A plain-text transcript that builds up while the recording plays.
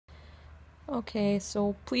Okay,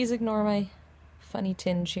 so please ignore my funny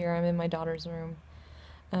tinge here. I'm in my daughter's room.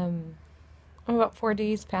 Um, I'm about 4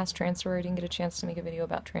 days past transfer. I didn't get a chance to make a video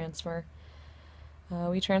about transfer.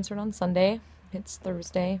 We transferred on Sunday. It's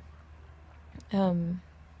Thursday. Um,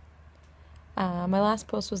 my last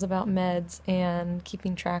post was about meds and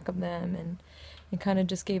keeping track of them, and kind of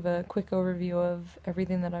just gave a quick overview of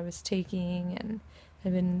everything that I was taking, and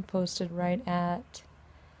had been posted right at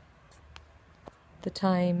the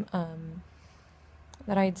time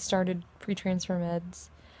that I had started pre-transfer meds.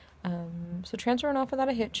 So transfer went off without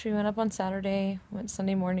a hitch. We went up on Saturday, went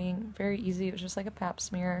Sunday morning. Very easy. It was just like a pap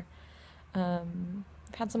smear.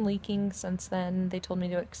 I've had some leaking since then. They told me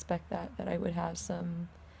to expect that I would have some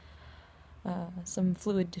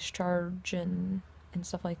fluid discharge and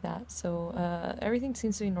stuff like that. So everything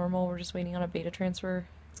seems to be normal. We're just waiting on a beta transfer.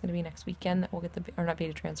 It's going to be next weekend that we'll get or not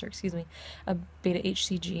beta transfer, excuse me, a beta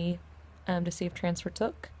HCG to see if transfer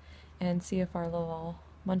took and see if our little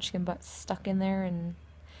munchkin butt's stuck in there and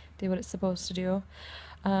did what it's supposed to do.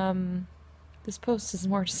 This post is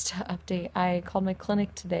more just to update. I called my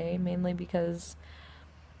clinic today mainly because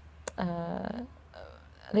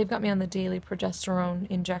they've got me on the daily progesterone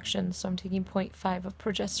injection, so I'm taking 0.5 of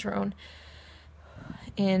progesterone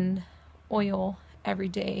in oil every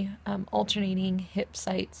day, alternating hip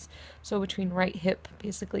sites, so between right hip,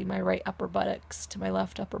 basically my right upper buttocks, to my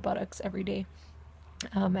left upper buttocks every day.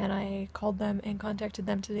 And I called them and contacted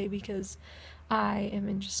them today because I am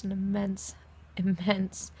in just an immense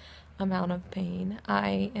amount of pain.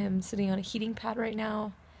 I am sitting on a heating pad right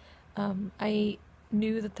now. I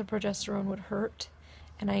knew that the progesterone would hurt,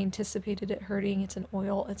 and I anticipated it hurting. It's an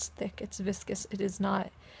oil, it's thick, it's viscous, it is not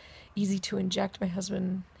easy to inject. My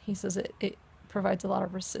husband, he says it provides a lot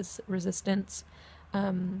of resistance.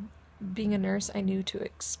 Being a nurse, I knew to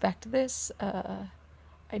expect this.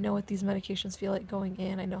 I know what these medications feel like going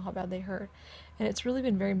in. I know how bad they hurt. And it's really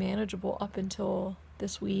been very manageable up until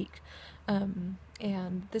this week. And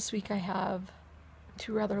this week I have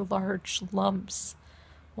two rather large lumps,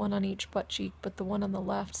 one on each butt cheek, but the one on the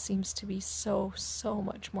left seems to be so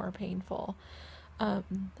much more painful,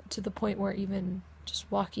 to the point where even just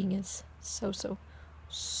walking is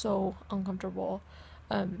so uncomfortable.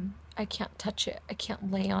 I can't touch it. I can't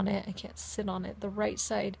lay on it. I can't sit on it. The right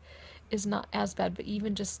side is not as bad, but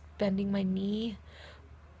even just bending my knee,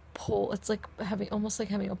 it's like almost like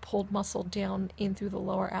having a pulled muscle down in through the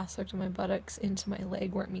lower aspect of my buttocks into my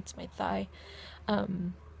leg where it meets my thigh.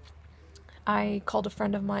 I called a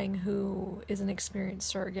friend of mine who is an experienced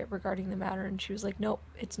surrogate regarding the matter, and she was like, nope,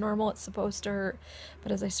 it's normal, it's supposed to hurt.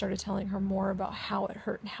 But as I started telling her more about how it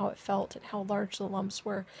hurt and how it felt and how large the lumps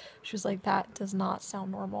were, she was like, that does not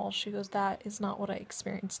sound normal. She goes, that is not what I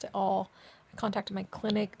experienced at all. I contacted my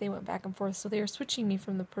clinic, they went back and forth, so they are switching me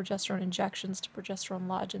from the progesterone injections to progesterone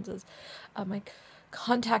lozenges. My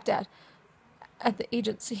contact at the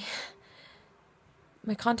agency,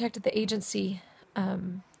 my contact at the agency,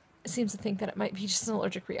 seems to think that it might be just an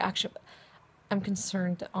allergic reaction. But I'm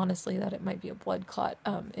concerned, honestly, that it might be a blood clot.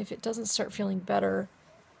 If it doesn't start feeling better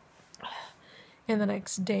in the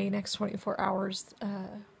next 24 hours,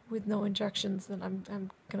 with no injections, then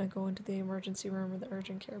I'm gonna go into the emergency room or the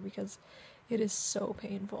urgent care because it is so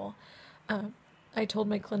painful. I told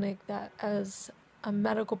my clinic that as a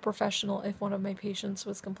medical professional, if one of my patients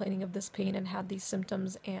was complaining of this pain and had these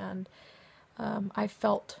symptoms, and I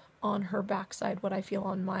felt on her backside what I feel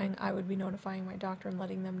on mine, I would be notifying my doctor and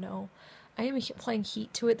letting them know. I am applying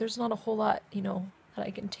heat to it. There's not a whole lot, that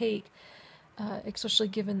I can take, especially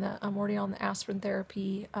given that I'm already on the aspirin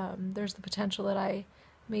therapy. There's the potential that I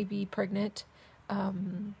may be pregnant.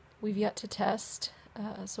 We've yet to test,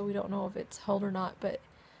 so we don't know if it's held or not, but,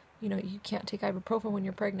 you can't take ibuprofen when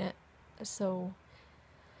you're pregnant, so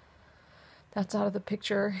that's out of the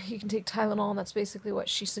picture. You can take Tylenol, and that's basically what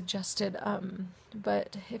she suggested.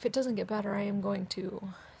 But if it doesn't get better, I am going to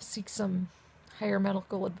seek some higher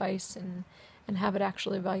medical advice and have it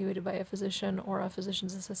actually evaluated by a physician or a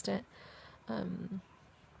physician's assistant.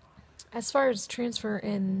 As far as transfer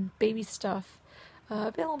and baby stuff,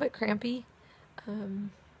 I've been a little bit crampy.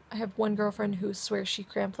 I have one girlfriend who swears she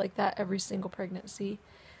cramped like that every single pregnancy.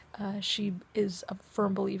 She is a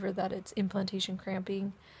firm believer that it's implantation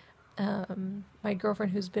cramping. My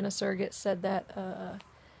girlfriend who's been a surrogate said that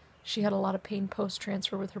she had a lot of pain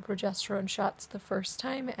post-transfer with her progesterone shots the first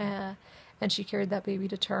time, and she carried that baby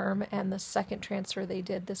to term, and the second transfer they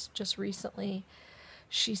did this just recently,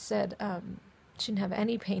 she said she didn't have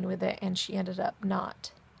any pain with it, and she ended up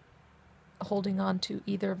not holding on to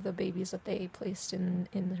either of the babies that they placed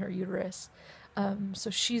in her uterus.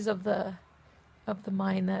 So she's of the of the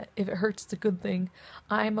mind that if it hurts, it's a good thing.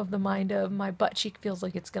 I'm of the mind of my butt cheek feels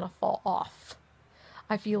like it's gonna fall off.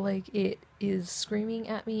 I feel like it is screaming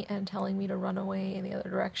at me and telling me to run away in the other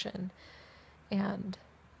direction. And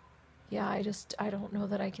yeah, I don't know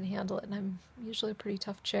that I can handle it. And I'm usually a pretty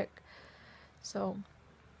tough chick. So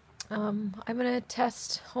I'm going to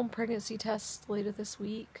test home pregnancy tests later this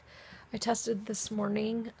week. I tested this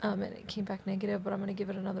morning and it came back negative, but I'm going to give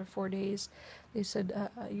it another 4 days. They said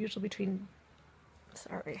usually between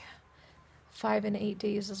 5 and 8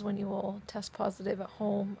 days is when you will test positive at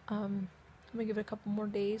home. I'm going to give it a couple more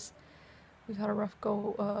days. We've had a rough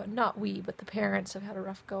go, not we, but the parents have had a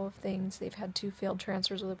rough go of things. They've had 2 failed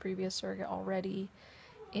transfers with a previous surrogate already,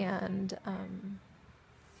 and I'm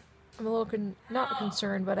a little not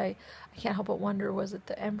concerned, but I can't help but wonder, was it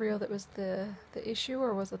the embryo that was the issue,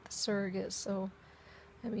 or was it the surrogate? So,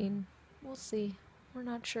 I mean, we'll see. We're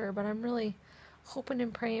not sure, but I'm really hoping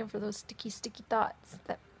and praying for those sticky thoughts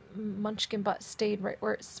that Munchkin butt stayed right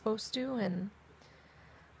where it's supposed to, and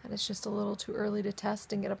it's just a little too early to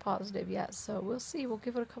test and get a positive yet. So we'll see. We'll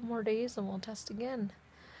give it a couple more days and we'll test again.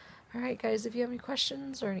 All right, guys, if you have any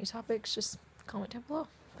questions or any topics, just comment down below.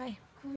 Bye.